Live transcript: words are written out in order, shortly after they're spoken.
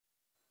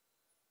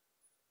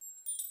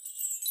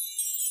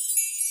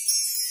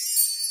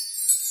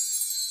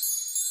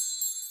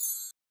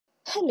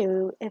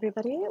Hello,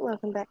 everybody.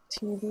 Welcome back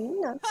to the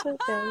Not So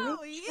Berry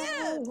Oh,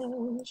 yeah.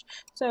 Challenge.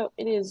 So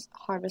it is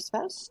Harvest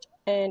Fest,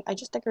 and I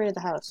just decorated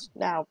the house.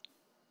 Now,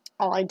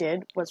 all I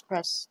did was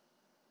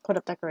put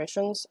up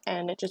decorations,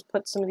 and it just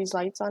put some of these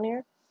lights on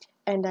here,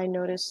 and I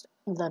noticed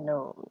the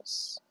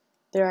gnomes.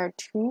 There are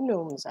 2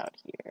 gnomes out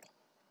here.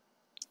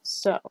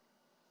 So,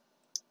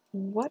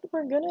 what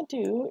we're gonna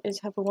do is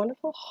have a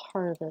wonderful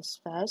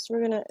Harvest Fest.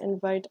 We're gonna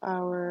invite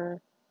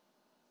our...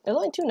 There's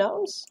only 2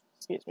 gnomes?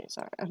 Excuse me,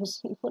 sorry. I was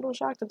a little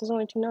shocked that there's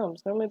only 2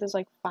 gnomes. Normally there's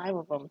like 5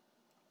 of them.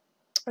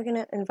 We're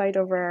gonna invite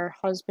over our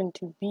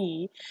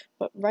husband-to-be,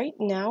 but right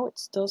now it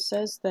still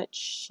says that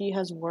she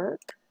has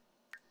work.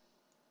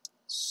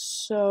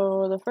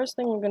 So the first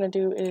thing we're gonna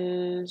do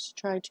is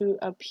try to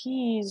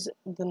appease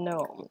the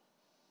gnome.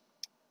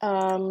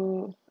 I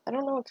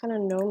don't know what kind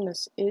of gnome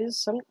this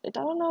is. I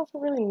don't know if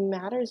it really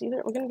matters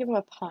either. We're gonna give him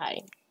a pie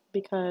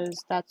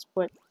because that's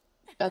what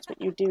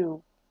you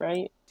do,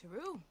 right?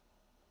 True.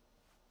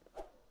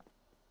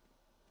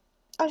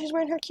 Oh, she's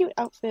wearing her cute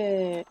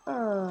outfit.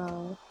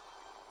 Oh.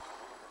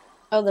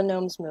 Oh, the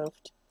gnomes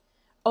moved.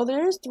 Oh,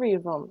 there's 3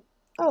 of them.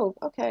 Oh,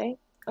 okay.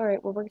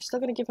 Alright, well, we're still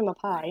gonna give him a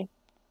pie.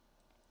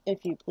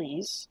 If you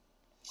please.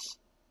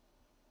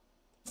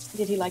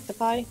 Did he like the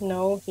pie?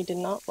 No, he did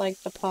not like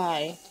the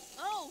pie.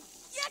 Oh,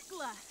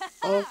 Yekla.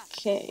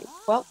 Okay,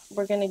 well,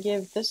 we're gonna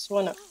give this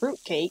one a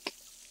fruitcake.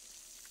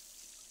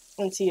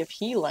 And see if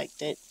he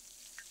liked it.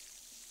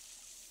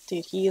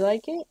 Did he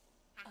like it?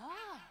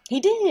 He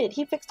did!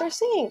 He fixed our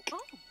sink!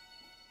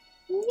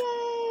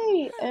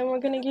 Yay! And we're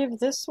gonna give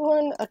this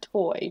one a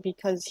toy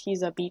because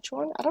he's a beach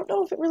one. I don't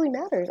know if it really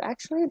matters,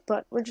 actually,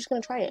 but we're just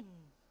gonna try it.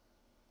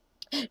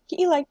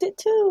 He liked it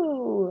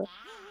too!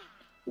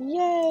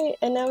 Yay!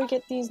 And now we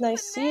get these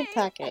nice seed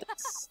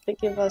packets that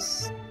give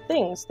us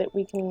things that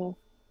we can...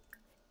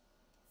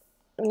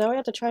 Now we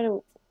have to try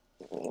to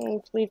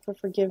plead for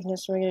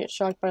forgiveness when we get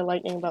shocked by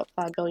lightning about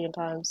 5 billion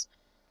times.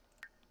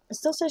 It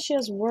still says she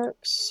has work,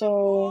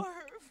 so...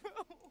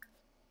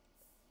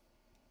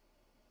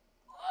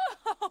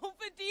 Oh,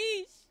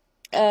 Fadish.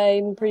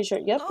 I'm pretty sure...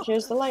 Yep,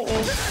 here's the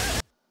lightning.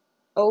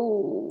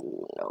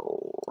 Oh,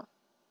 no.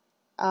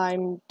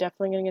 I'm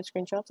definitely gonna get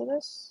screenshots of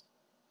this.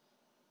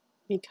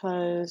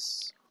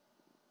 Because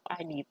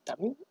I need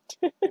them.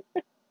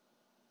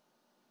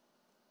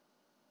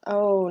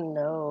 Oh,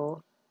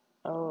 no.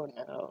 Oh,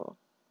 no.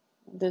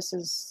 This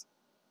is...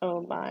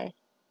 Oh, my.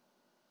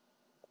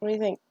 What do you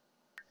think?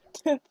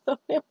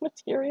 Thumbnail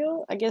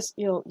material? I guess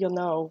you'll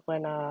know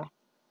when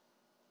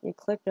you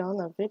click on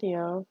the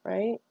video,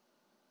 right?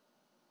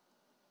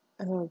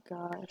 Oh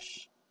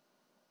gosh.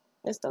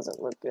 This doesn't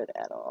look good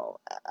at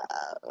all.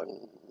 Oh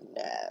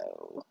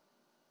no.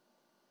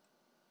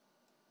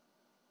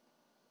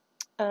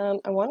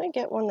 I want to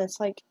get one that's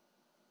like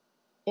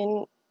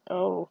in...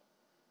 Oh.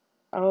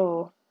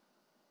 Oh.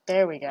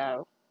 There we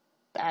go.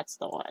 That's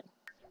the one.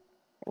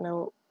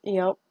 No.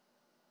 Yep.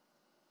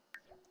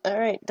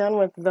 Alright, done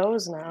with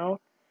those now.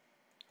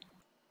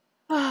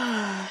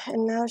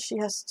 And now she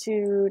has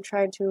to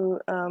try to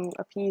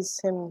appease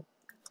him.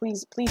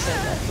 Please him,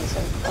 not please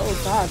him.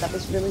 Oh god, that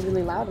was really,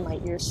 really loud in my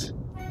ears.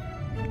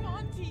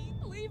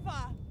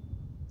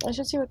 I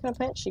should see what kind of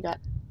plant she got.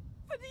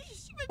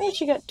 Oh,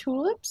 she got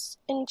tulips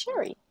and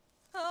cherry.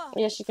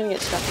 Yeah, she's gonna get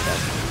stuck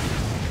again.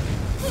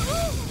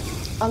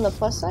 On the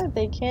plus side,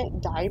 they can't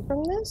die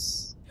from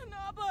this.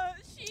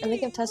 I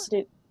think I've tested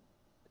it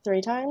 3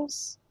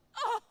 times.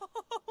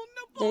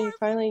 Did he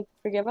finally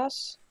forgive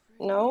us?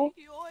 No?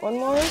 One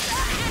more?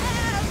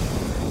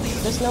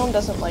 This gnome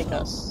doesn't like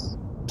us.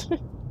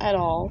 At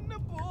all.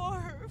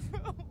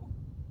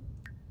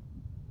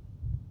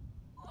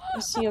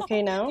 Is he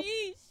okay now?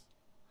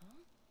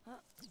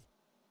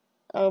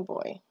 Oh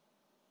boy.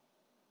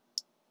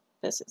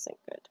 This isn't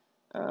good.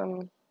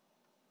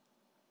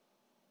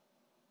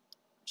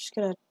 Just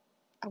gonna...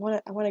 I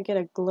wanna get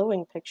a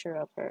glowing picture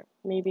of her.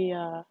 Maybe,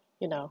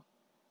 you know,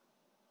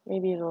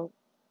 maybe it'll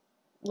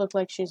look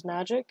like she's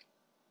magic.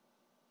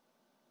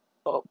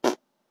 Oh.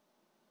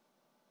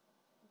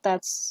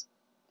 That's...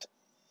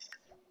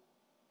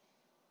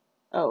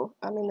 Oh,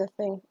 I'm in the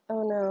thing.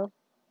 Oh no.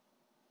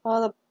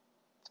 All the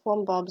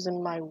plumb bob's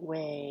in my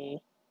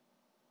way.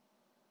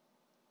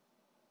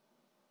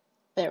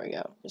 There we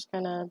go. Just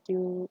kinda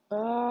do...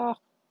 have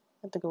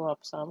to go up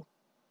some.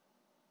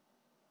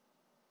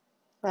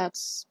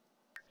 That's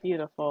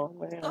beautiful.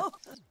 We're gonna...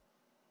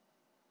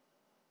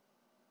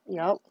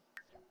 Yup.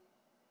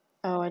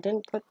 Oh, I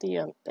didn't put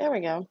the, there we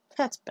go.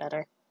 That's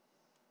better.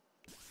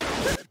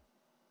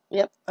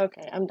 Yep,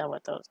 okay, I'm done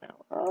with those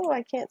now. Oh,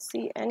 I can't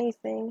see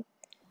anything.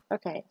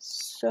 Okay,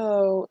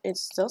 so it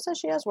still says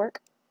she has work.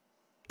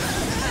 He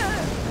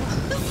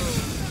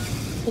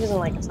doesn't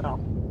like us at all.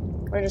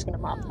 We're just gonna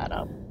mop that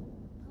up.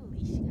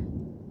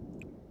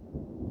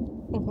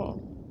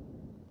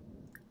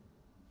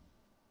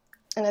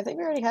 And I think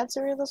we already had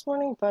cereal this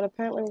morning, but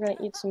apparently we're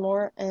gonna eat some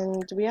more,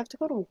 and do we have to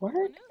go to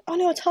work? Oh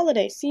no, it's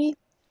holiday, see?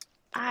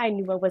 I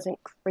knew I wasn't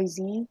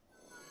crazy.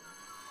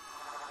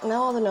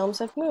 Now all the gnomes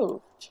have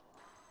moved.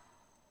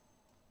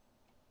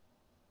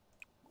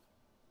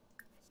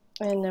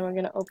 And then we're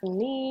gonna open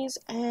these,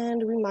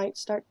 and we might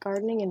start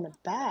gardening in the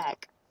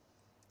back.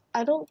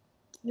 I don't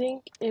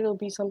think it'll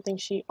be something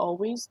she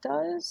always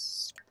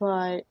does,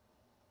 but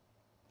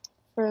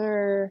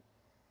for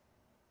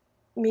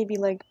maybe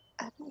like,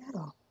 I don't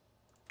know.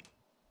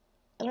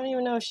 I don't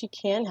even know if she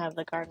can have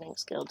the gardening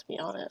skill, to be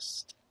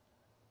honest.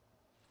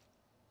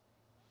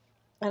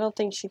 I don't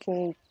think she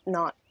can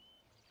not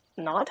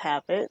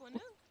have it.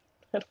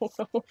 I don't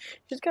know.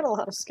 She's got a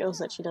lot of skills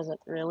that she doesn't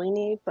really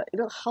need, but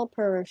it'll help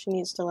her if she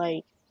needs to,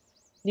 like,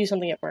 do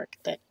something at work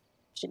that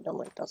she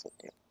normally doesn't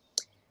do.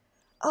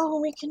 Oh,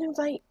 we can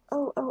invite,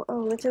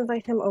 let's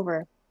invite him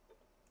over.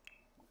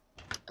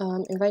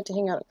 Invite to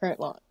hang out at current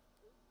lot.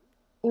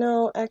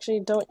 No, actually,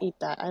 don't eat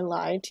that. I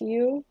lied to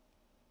you.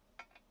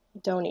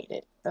 Don't eat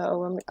it.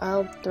 Oh,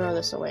 I'll throw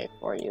this away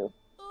for you.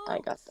 I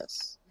got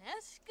this.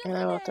 And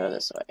I will throw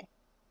this away.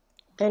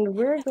 And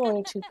we're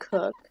going to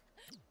cook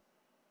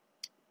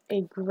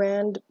a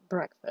grand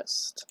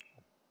breakfast.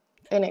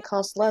 And it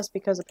costs less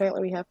because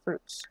apparently we have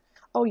fruits.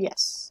 Oh,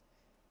 yes.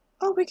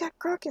 Oh, we got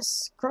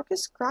crocus.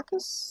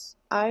 Crocus?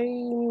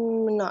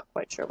 I'm not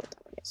quite sure what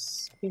that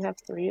is. We have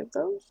 3 of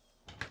those?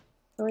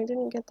 No, I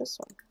didn't get this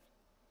one.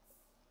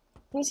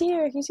 He's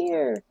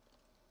here!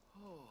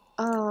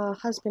 Ah,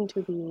 husband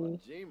to be.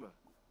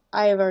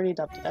 I have already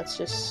dubbed it. That's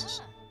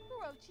just...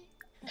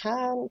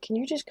 can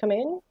you just come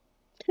in?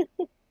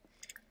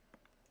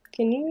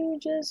 Can you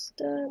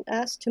just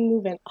ask to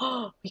move in?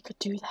 Oh, we could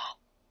do that.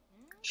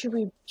 Should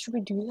we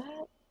do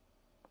that?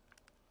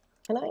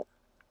 Can I?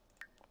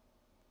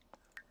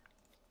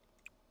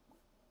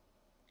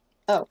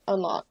 Oh,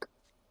 unlock.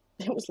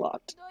 It was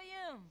locked.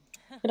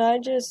 Could I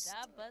just...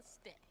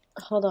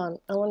 Hold on.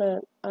 I want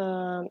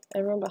to,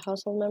 everyone but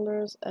household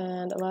members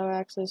and allow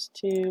access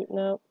to...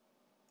 Nope.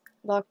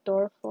 Lock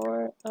door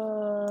for...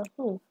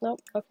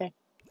 Nope. Okay.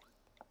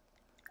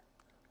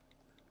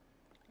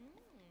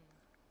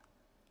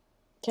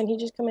 Can he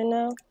just come in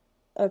now?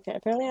 Okay,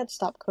 apparently I had to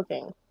stop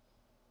cooking.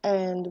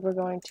 And we're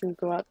going to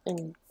go out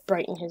and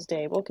brighten his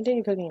day. We'll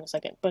continue cooking in a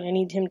second, but I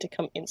need him to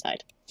come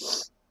inside.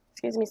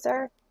 Excuse me,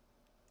 sir?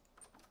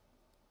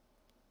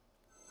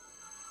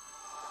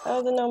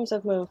 Oh, the gnomes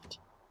have moved.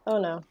 Oh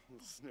no.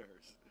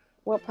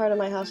 What part of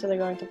my house are they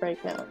going to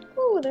break now?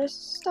 Ooh, there's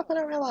stuff in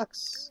our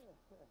mailbox.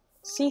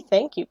 See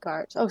thank you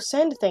cards. Oh,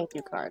 send thank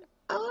you card.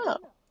 Oh.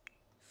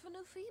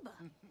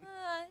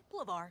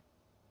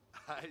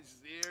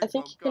 I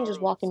think you can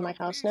just walk in my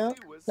house now.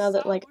 Now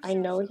that, like, I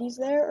know he's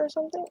there or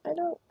something. I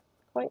don't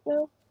quite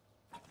know.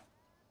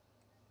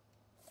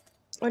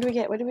 What do we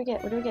get?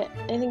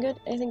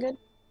 Anything good?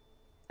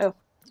 Oh,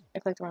 I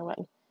clicked the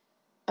wrong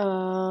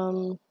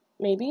button.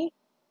 Maybe?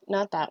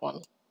 Not that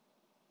one.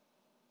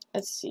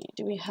 Let's see.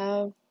 Do we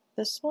have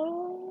this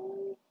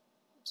one?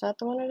 Is that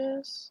the one it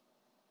is?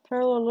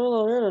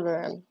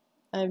 Parallelogram.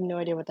 I have no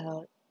idea what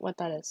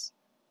that is.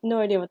 No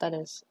idea what that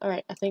is.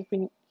 Alright, I think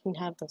we can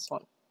have this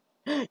one.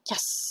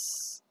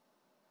 Yes!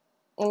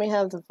 And we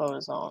have the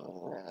photos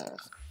on.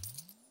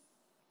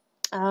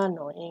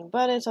 Annoying,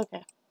 but it's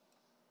okay.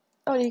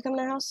 Oh, did you come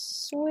to our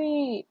house?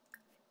 Sweet!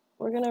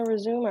 We're gonna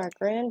resume our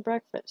grand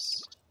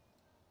breakfast.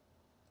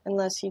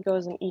 Unless he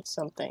goes and eats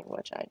something,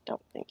 which I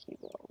don't think he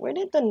will. Where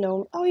did the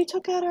gnome... Oh, he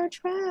took out our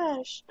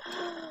trash!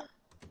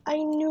 I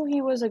knew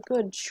he was a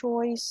good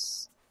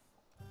choice.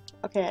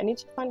 Okay, I need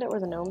to find out where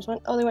the gnomes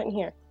went. Oh, they went in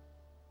here.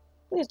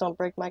 Please don't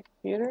break my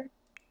computer.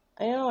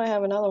 I know I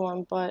have another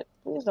one, but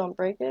please don't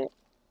break it.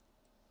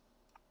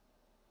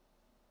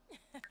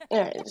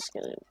 Alright, just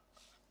gonna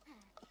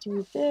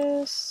do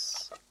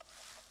this.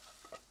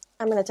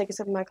 I'm gonna take a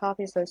sip of my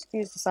coffee, so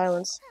excuse the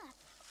silence.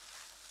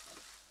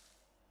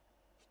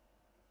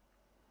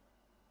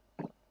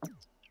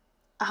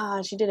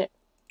 Ah, she did it.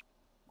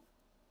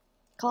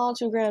 Call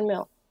to Grand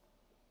Mill.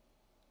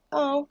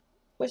 Oh,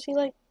 what's he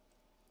like?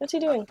 What's he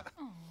doing?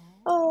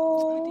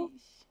 Oh,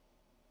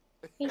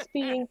 he's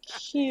being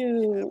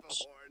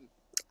cute.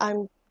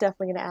 I'm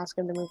definitely gonna ask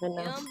him to move in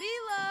now.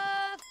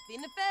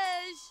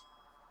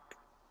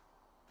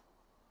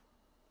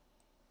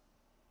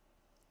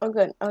 Oh,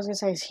 good. I was gonna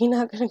say, is he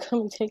not gonna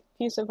come and take a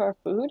piece of our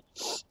food?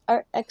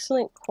 Our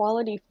excellent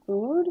quality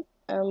food?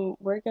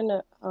 We're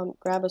gonna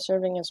grab a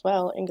serving as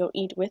well and go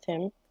eat with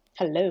him.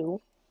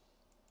 Hello.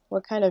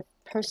 What kind of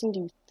person do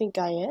you think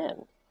I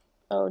am?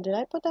 Oh, did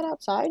I put that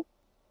outside?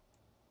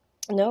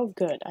 No?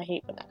 Good. I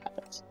hate when that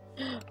happens.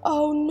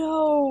 Oh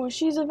no!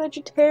 She's a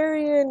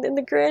vegetarian and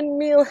the grand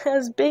meal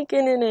has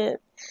bacon in it.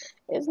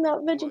 It's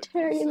not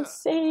vegetarian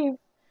safe.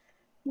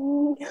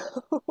 No.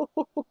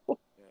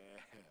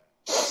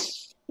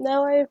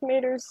 Now I have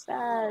made her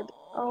sad.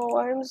 Oh,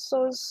 I'm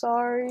so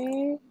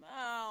sorry.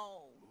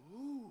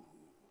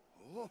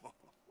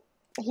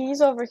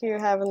 He's over here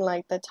having,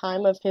 like, the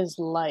time of his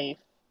life.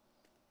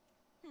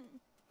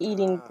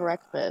 Eating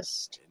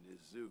breakfast.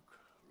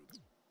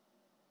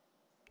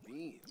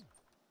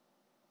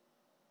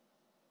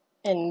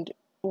 And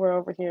we're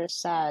over here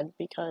sad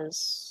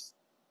because...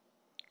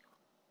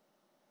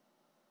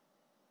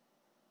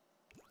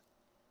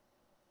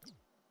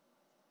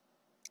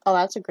 Oh,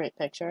 that's a great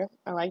picture.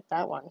 I like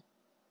that one.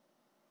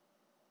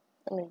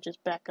 Let me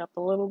just back up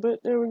a little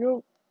bit. There we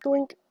go.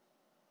 Doink.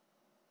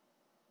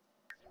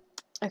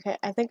 Okay,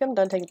 I think I'm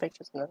done taking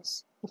pictures of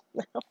this.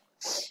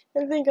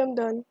 I think I'm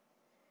done.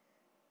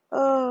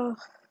 Oh,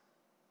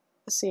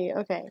 let's see.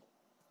 Okay.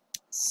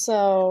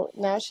 So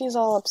now she's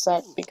all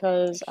upset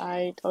because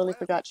I totally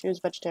forgot she was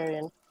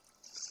vegetarian.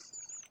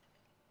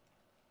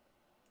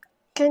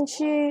 Can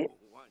she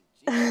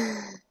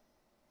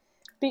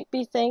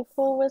be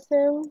thankful with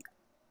him?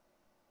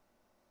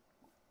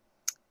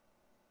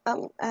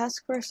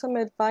 Ask for some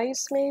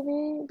advice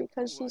maybe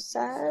because she's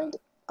sad.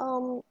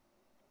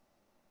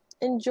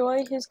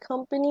 Enjoy his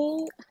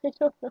company. I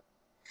don't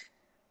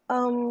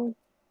know.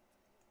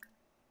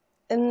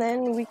 And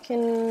then we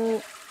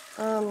can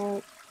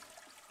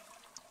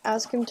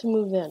ask him to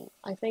move in.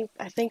 I think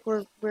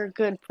we're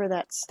good for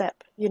that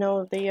step. You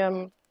know,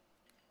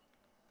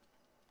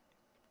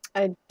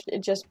 I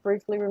just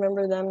briefly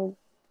remember them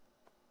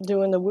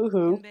doing the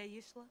woohoo.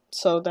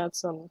 So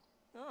that's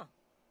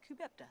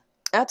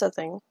that's a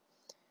thing.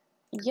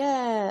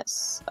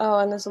 Yes. Oh,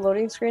 and there's a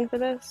loading screen for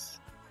this.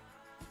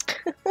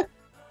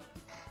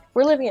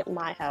 We're living at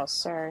my house,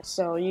 sir,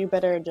 so you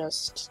better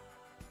just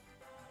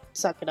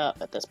suck it up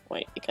at this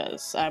point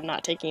because I'm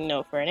not taking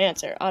no for an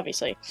answer,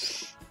 obviously.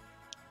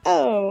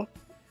 Oh.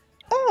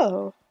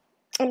 Oh.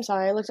 I'm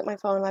sorry, I looked at my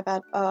phone, my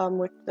bad.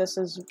 This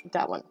is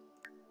that one.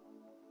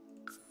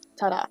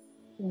 Ta-da.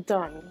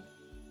 Done.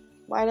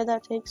 Why did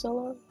that take so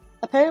long?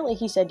 Apparently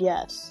he said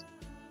yes.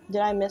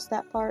 Did I miss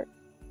that part?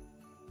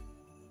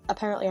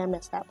 Apparently I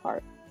missed that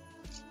part.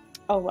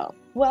 Oh well.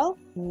 Well,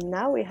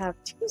 now we have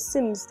 2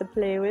 Sims to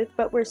play with,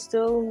 but we're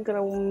still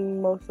gonna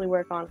mostly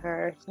work on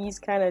her. He's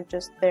kind of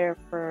just there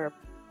for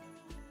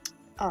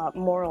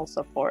moral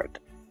support.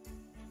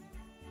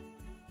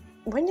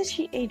 When does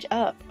she age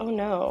up? Oh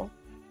no.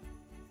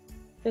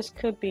 This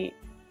could be...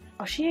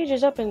 Oh, she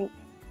ages up in...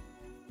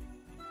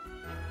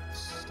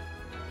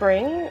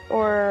 spring?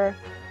 Or...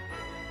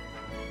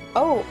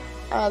 Oh,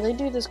 they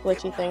do this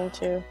glitchy thing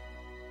too.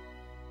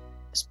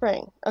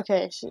 Spring.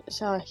 Okay,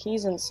 so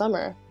he's in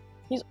summer.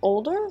 He's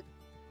older?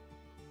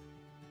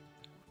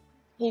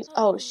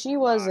 Oh, she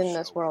was in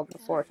this world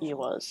before he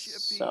was,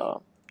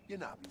 so...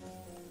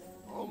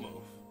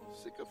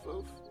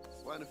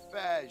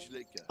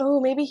 Oh,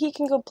 maybe he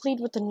can go plead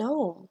with the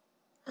gnome.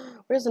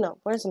 Where's the gnome?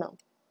 Where's the gnome?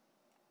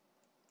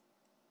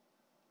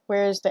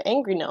 Where's the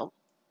angry gnome?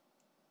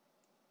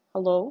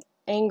 Hello?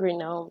 Angry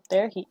gnome.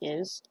 There he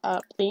is.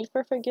 Plead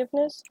for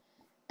forgiveness?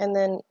 And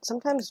then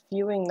sometimes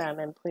viewing them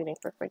and pleading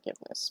for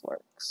forgiveness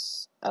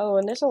works. Oh,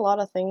 and there's a lot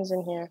of things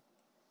in here.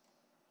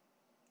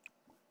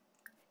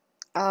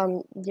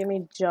 Give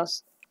me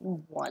just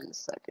 1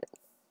 second.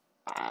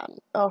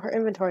 Oh, her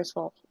inventory's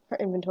full.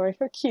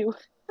 Her queue.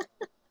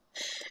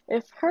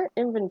 If her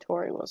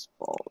inventory was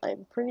full,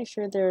 I'm pretty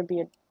sure there would be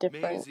a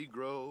different...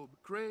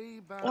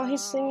 Oh,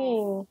 he's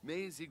singing.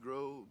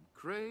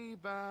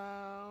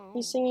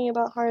 He's singing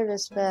about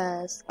Harvest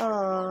Fest.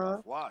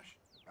 Aww.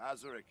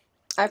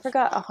 I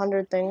forgot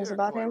 100 things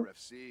about him.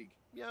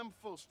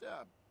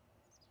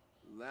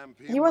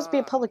 He wants to be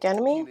a public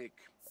enemy?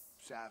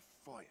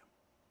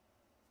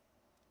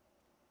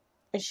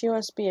 And she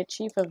wants to be a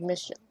chief of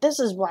mischief. This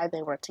is why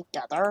they were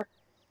together.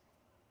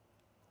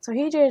 So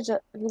he ages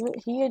up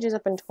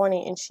in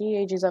 20 and she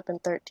ages up in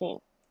 13.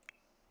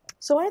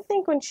 So I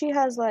think when she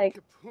has like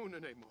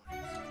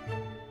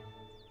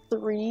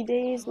 3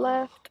 days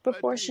left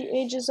before she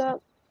ages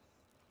up,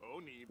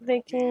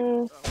 they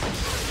can...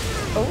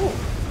 Oh.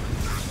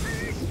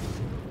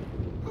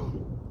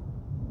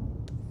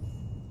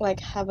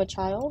 Like have a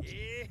child.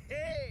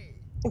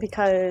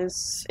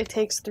 Because it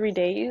takes 3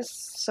 days,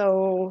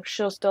 so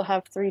she'll still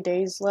have 3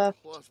 days left.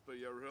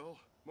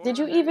 Did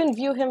you even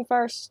view him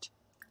first?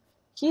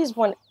 He's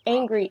one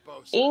angry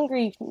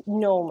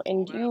gnome,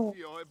 and you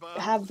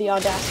have the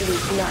audacity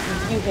to not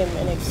view him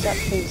and accept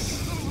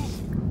his...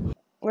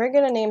 We're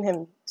gonna name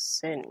him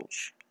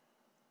Singe.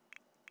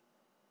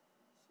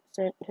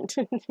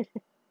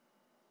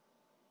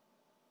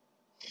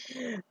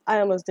 I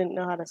almost didn't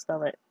know how to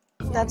spell it.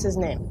 That's his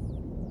name.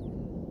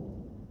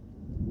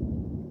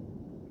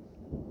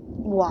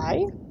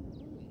 Why?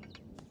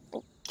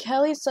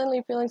 Kelly's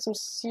suddenly feeling some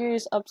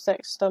serious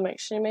upset stomach.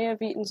 She may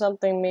have eaten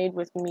something made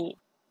with meat.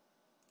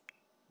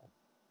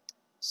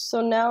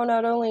 So now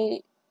not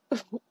only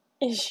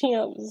is she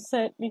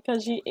upset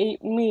because she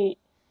ate meat,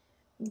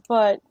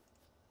 but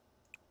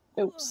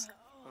oops,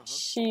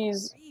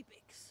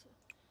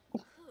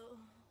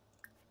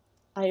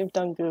 I have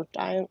done goofed.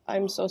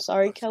 I'm so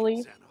sorry,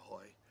 Kelly.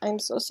 I'm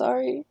so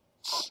sorry.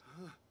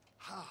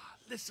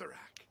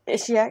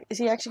 Is he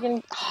actually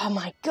getting... Oh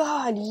my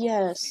god,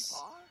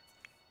 yes.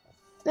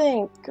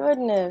 Thank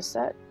goodness.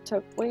 That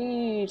took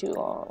way too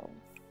long.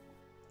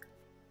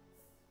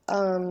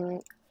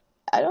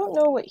 I don't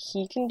know what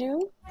he can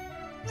do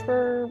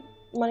for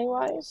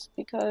money-wise,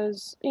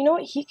 because, you know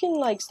what, he can,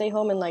 like, stay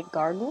home and, like,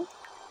 garden.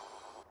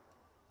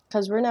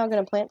 Because we're now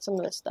gonna plant some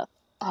of this stuff.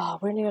 Oh,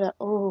 we're gonna...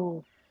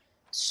 Oh.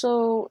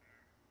 So,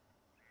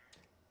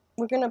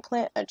 we're gonna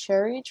plant a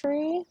cherry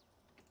tree.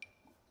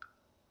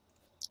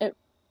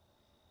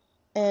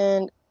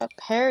 and a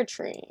pear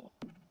tree.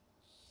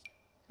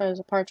 There's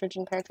a partridge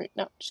and pear tree.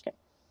 No, just kidding.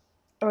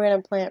 We're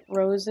gonna plant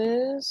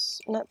roses.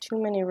 Not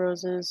too many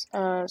roses.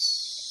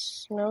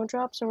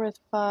 Snowdrops are worth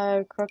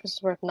 5. Crocus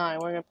is worth 9.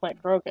 We're gonna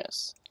plant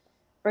crocus.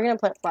 We're gonna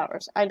plant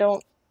flowers. I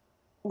don't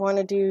want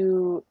to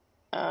do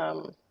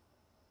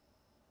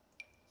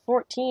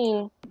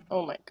 14.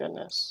 Oh my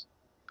goodness.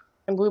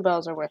 And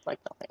bluebells are worth like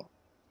nothing.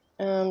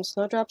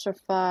 Snowdrops are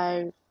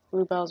 5.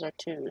 Bluebells are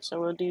 2. So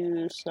we'll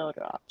do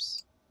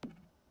snowdrops.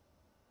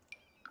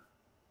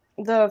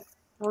 The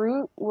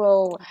fruit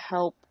will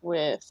help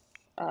with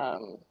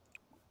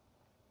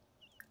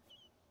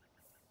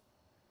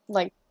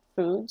like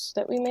foods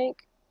that we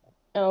make.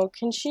 Oh,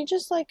 can she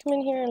just like come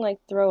in here and like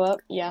throw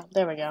up? Yeah,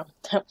 there we go.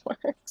 That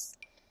works.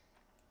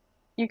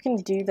 You can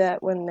do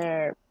that when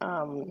they're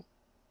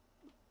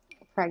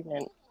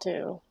pregnant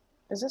too.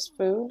 Is this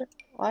food?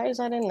 Why is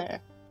that in there?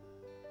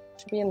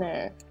 Should be in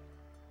there.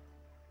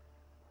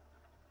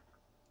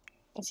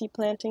 Is he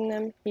planting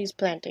them? He's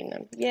planting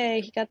them.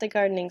 Yay, he got the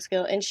gardening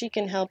skill, and she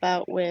can help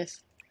out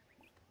with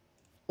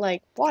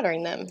like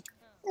watering them.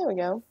 There we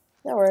go.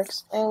 That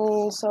works.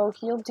 And so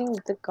he'll do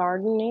the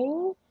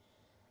gardening,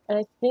 and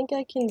I think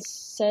I can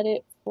set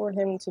it for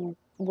him to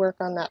work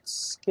on that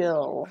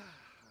skill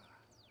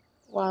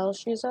while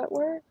she's at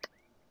work,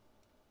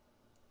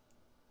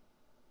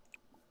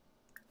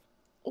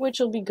 which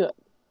will be good.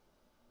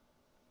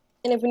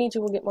 And if we need to,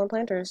 we'll get more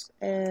planters,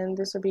 and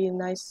this will be a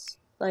nice,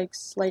 like,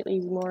 slightly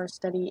more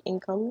steady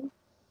income.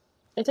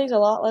 It takes a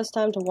lot less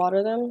time to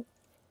water them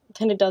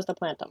than it does to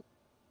plant them,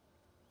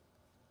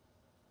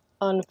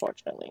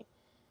 unfortunately.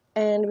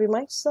 And we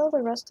might sell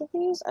the rest of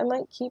these. I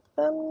might keep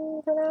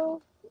them for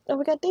now. Oh,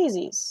 we got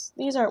daisies.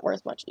 These aren't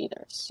worth much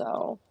either,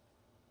 so...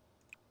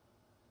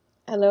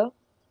 Hello?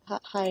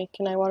 Hi,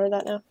 can I water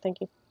that now?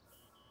 Thank you.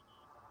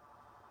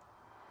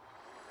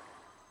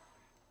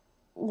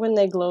 When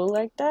they glow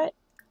like that,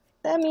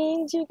 that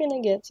means you're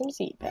gonna get some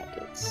seed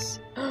packets.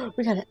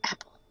 We got an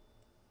apple.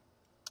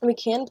 We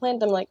can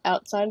plant them like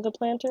outside of the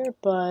planter,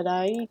 but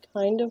I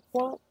kind of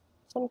want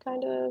some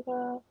kind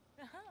of,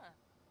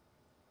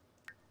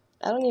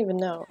 I don't even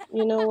know.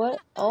 You know what?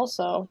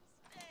 Also,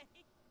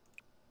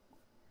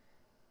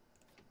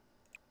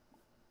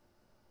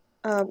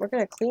 we're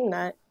gonna clean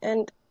that,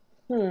 and,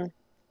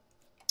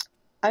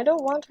 I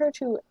don't want her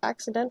to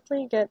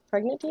accidentally get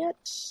pregnant yet.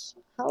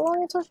 How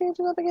long until she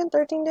ages up again?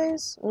 13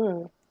 days?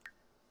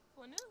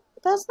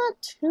 That's not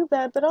too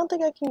bad, but I don't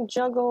think I can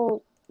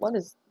juggle...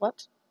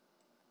 What?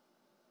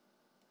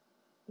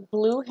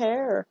 Blue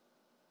hair.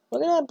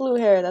 Look at that blue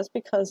hair. That's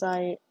because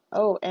I...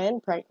 Oh,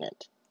 and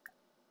pregnant.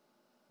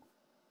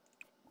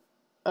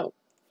 Oh.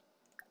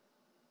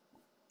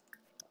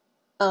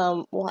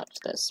 Watch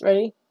this.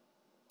 Ready?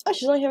 Oh,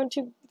 she's only having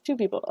two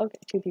people. Okay,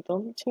 2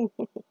 people.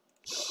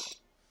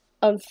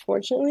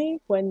 Unfortunately,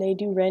 when they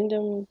do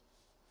random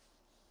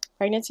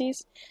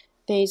pregnancies,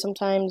 they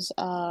sometimes,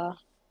 well,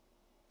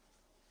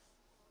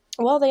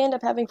 they end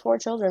up having 4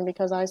 children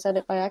because I said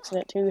it by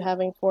accident to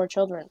having 4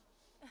 children.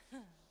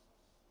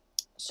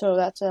 So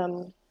that's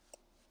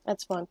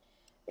fun.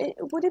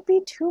 Would it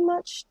be too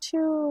much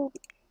to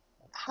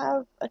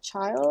have a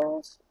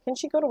child? Can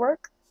she go to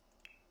work?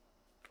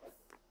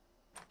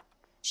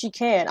 She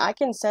can. I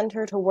can send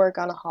her to work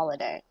on a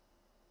holiday.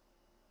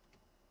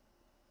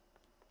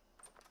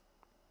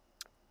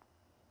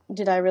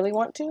 Did I really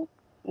want to?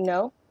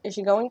 No. Is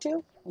she going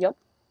to? Yup.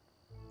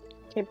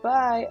 Okay,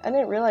 bye. I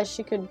didn't realize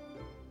she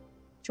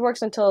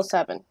works until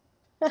 7.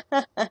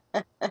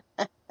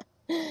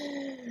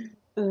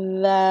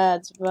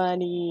 That's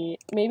funny.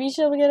 Maybe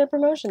she'll get a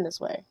promotion this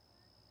way.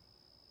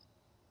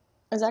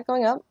 Is that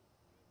going up?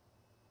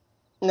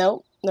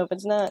 Nope. Nope,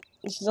 it's not.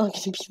 She's only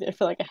going to be there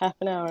for like a half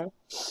an hour.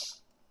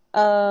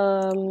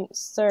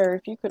 Sir,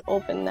 if you could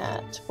open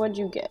that. What'd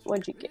you get?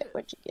 What'd you get?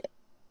 What'd you get?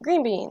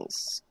 Green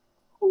beans.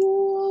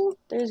 Cool.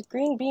 There's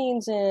green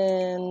beans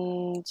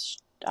and...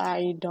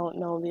 I don't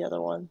know the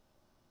other one.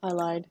 I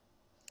lied.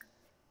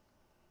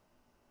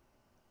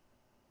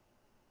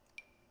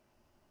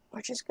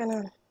 We're just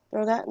gonna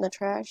throw that in the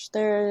trash.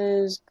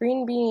 There's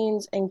green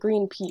beans and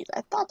green peas.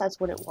 I thought that's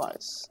what it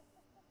was.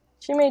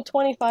 She made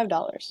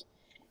 $25.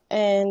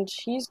 And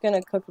she's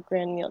gonna cook a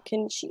grand meal.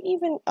 Can she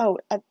even... Oh,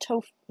 a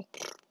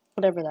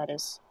whatever that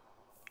is.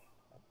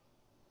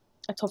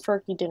 A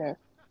tofurkey dinner.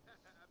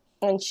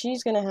 And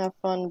she's gonna have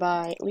fun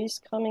by at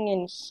least coming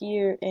in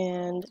here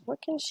and...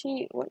 What can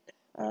she...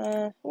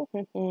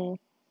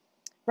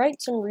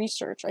 Write some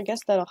research. I guess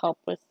that'll help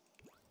with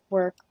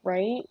work,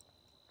 right?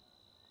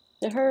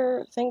 Did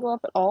her thing go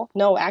up at all?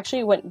 No, actually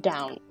it went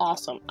down.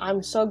 Awesome.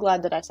 I'm so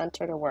glad that I sent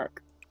her to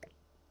work.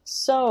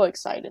 So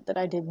excited that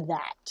I did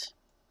that.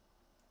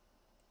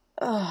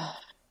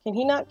 Can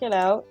he not get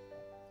out?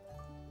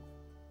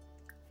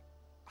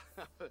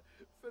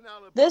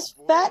 This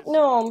fat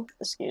gnome,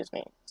 excuse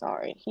me,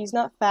 sorry, he's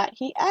not fat.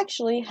 He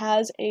actually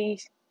has a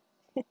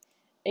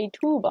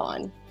tube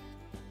on.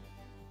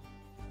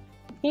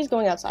 He's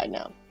going outside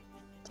now.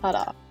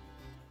 Ta-da.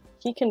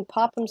 He can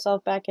pop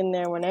himself back in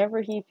there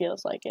whenever he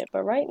feels like it.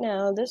 But right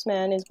now, this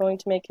man is going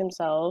to make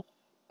himself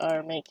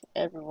or make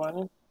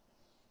everyone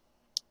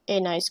a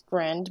nice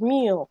grand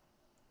meal.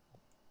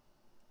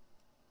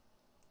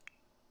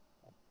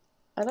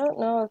 I don't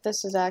know if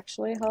this is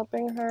actually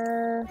helping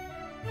her.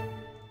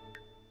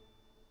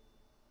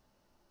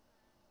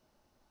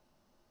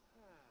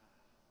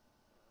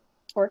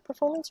 Work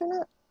performance or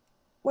not?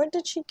 What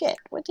did she get?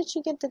 What did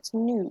she get that's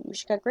new?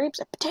 She got grapes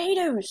and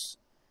potatoes!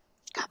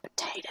 She got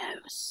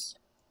potatoes!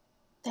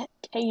 That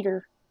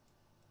tater.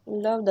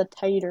 Love the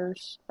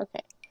taters.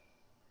 Okay.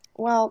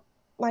 Well,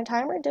 my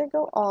timer did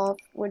go off,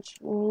 which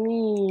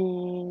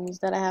means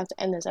that I have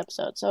to end this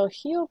episode. So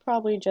he'll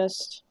probably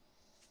just...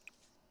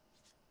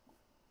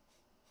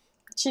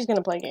 She's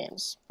gonna play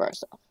games,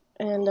 first off.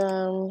 And,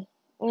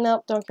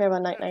 nope, don't care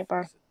about Night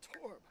Bar.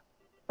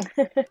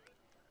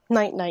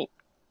 Night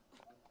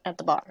at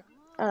the bar.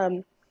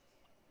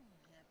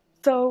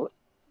 So,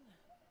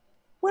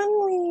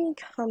 when we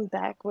come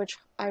back, which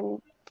I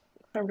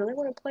really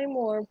want to play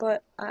more,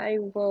 but I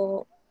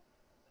will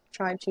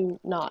try to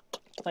not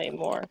play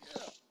more.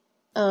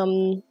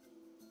 I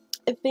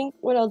think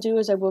what I'll do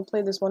is I will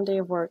play this one day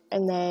of work,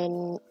 and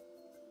then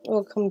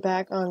we'll come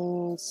back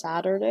on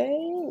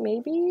Saturday,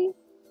 maybe?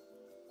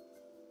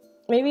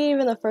 Maybe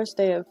even the first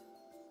day of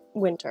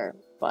winter,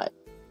 but...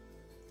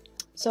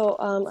 So,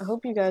 I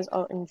hope you guys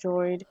all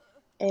enjoyed,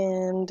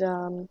 and,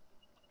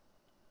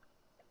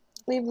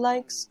 leave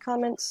likes,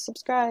 comments,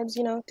 subscribes,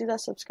 you know, do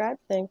that subscribe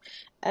thing,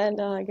 and,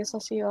 I guess I'll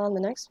see you all in the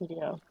next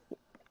video.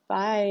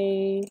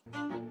 Bye!